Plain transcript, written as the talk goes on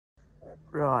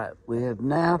Right, we have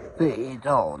now fitted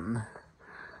on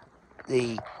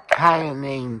the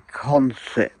K&N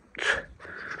Concept,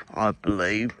 I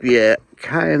believe. Yeah,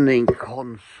 K&N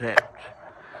Concept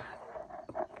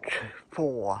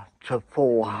 4 to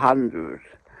 400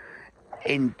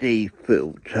 ND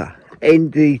filter,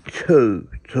 ND2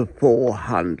 to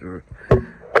 400,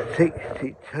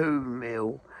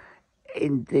 62mm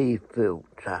ND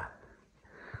filter.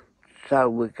 So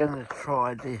we're going to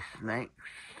try this next.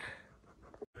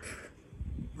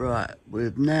 Right,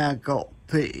 we've now got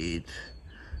fitted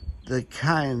the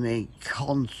K&N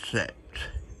Concept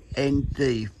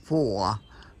ND4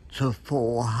 to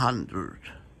 400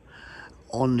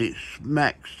 on its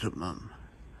maximum.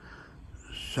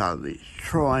 So it's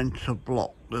trying to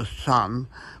block the sun,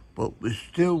 but we've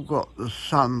still got the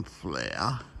sun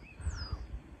flare.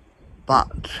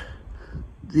 But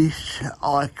this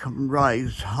I can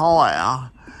raise higher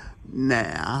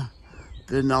now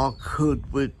than I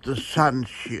could with the sun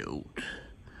shield.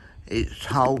 It's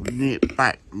holding it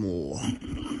back more.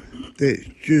 Let's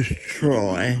just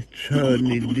try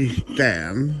turning this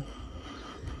down.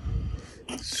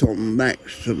 It's on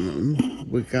maximum.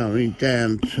 We're going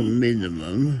down to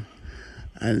minimum,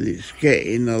 and it's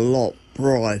getting a lot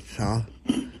brighter.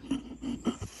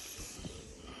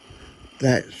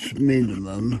 That's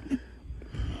minimum.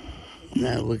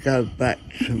 Now we go back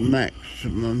to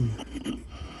maximum.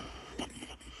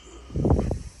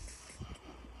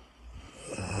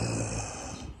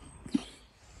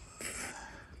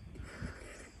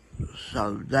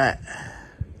 So that,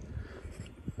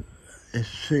 let's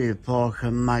see if I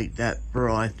can make that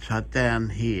brighter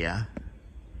down here.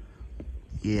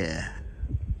 Yeah.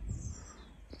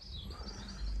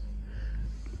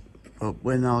 But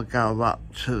when I go up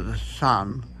to the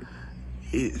sun,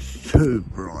 it's too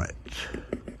bright.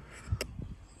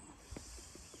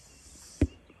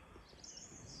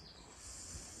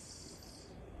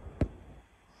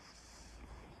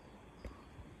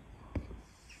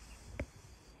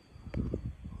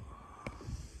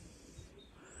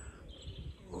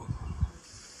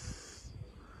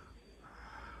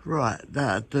 Right,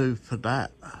 that'll do for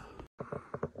that.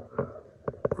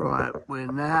 Right,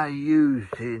 we're now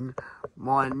using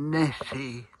my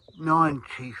Nessie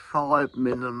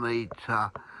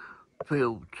 95mm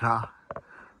filter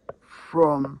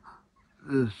from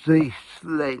the Ziess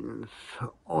lens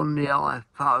on the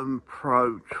iPhone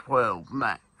Pro 12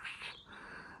 Max.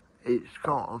 It's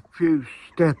got a few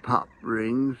step-up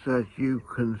rings, as you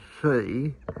can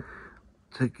see,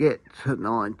 to get to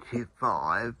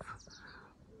 95,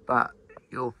 but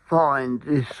you'll find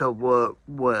this will work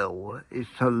well.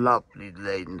 It's a lovely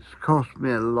lens, cost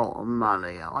me a lot of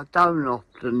money. I don't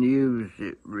often use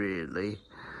it really,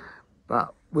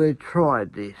 but we'll try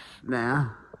this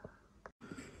now.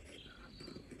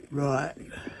 Right,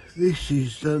 this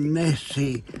is the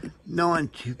Nessie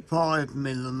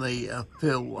 95mm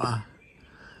filter,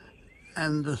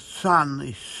 and the sun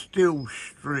is still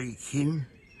streaking,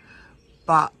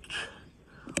 but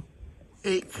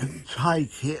it can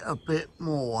take it a bit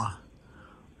more.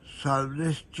 So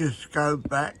let's just go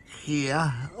back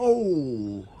here.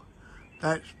 Oh,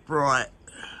 that's bright.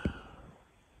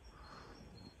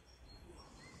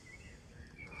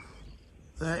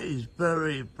 That is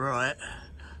very bright.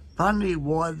 Funny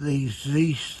why these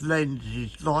Ziess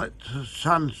lenses like to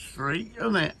sun streak,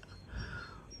 isn't it?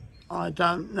 I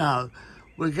don't know.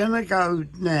 We're going to go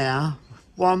now,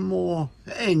 one more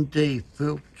ND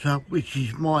filter, which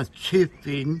is my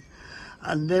tipping,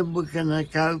 and then we're going to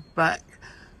go back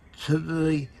to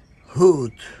the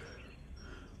hood.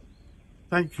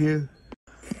 Thank you.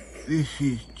 This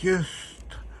is just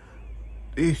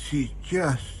the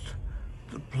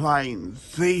plain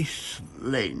Ziess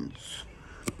lens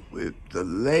with the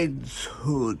lens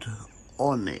hood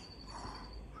on it.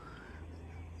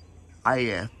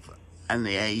 AF and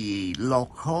the AE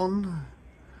lock on,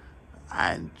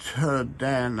 and turn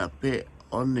down a bit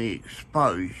on the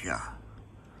exposure.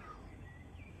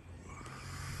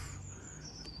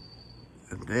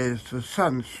 And there's the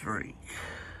sun streak.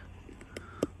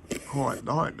 Quite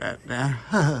like that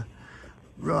now.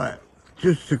 Right,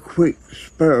 just a quick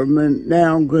experiment.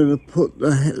 Now I'm going to put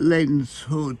the lens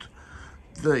hood,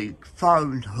 the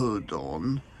phone hood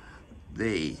on,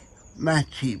 the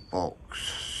Matchbox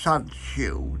sun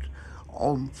shield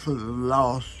on for the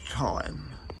last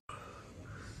time.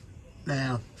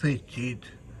 Now fitted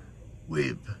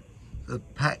with the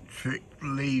Patrick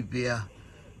Levier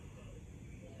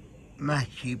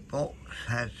Matchbox,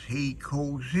 as he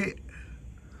calls it,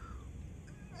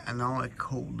 and I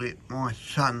call it my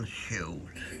sun shield.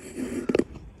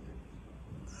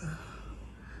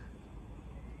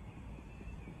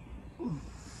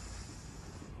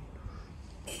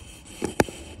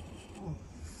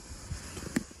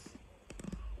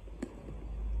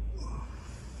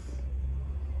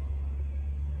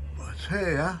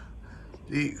 here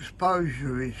the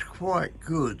exposure is quite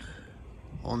good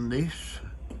on this.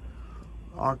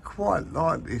 I quite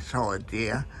like this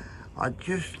idea. I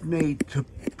just need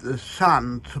the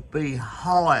sun to be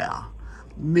higher,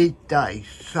 midday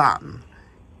sun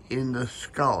in the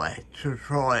sky to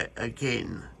try it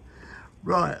again.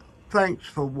 Right, thanks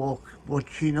for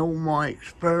watching all my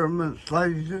experiments,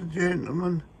 ladies and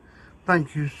gentlemen.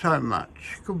 Thank you so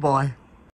much. Goodbye.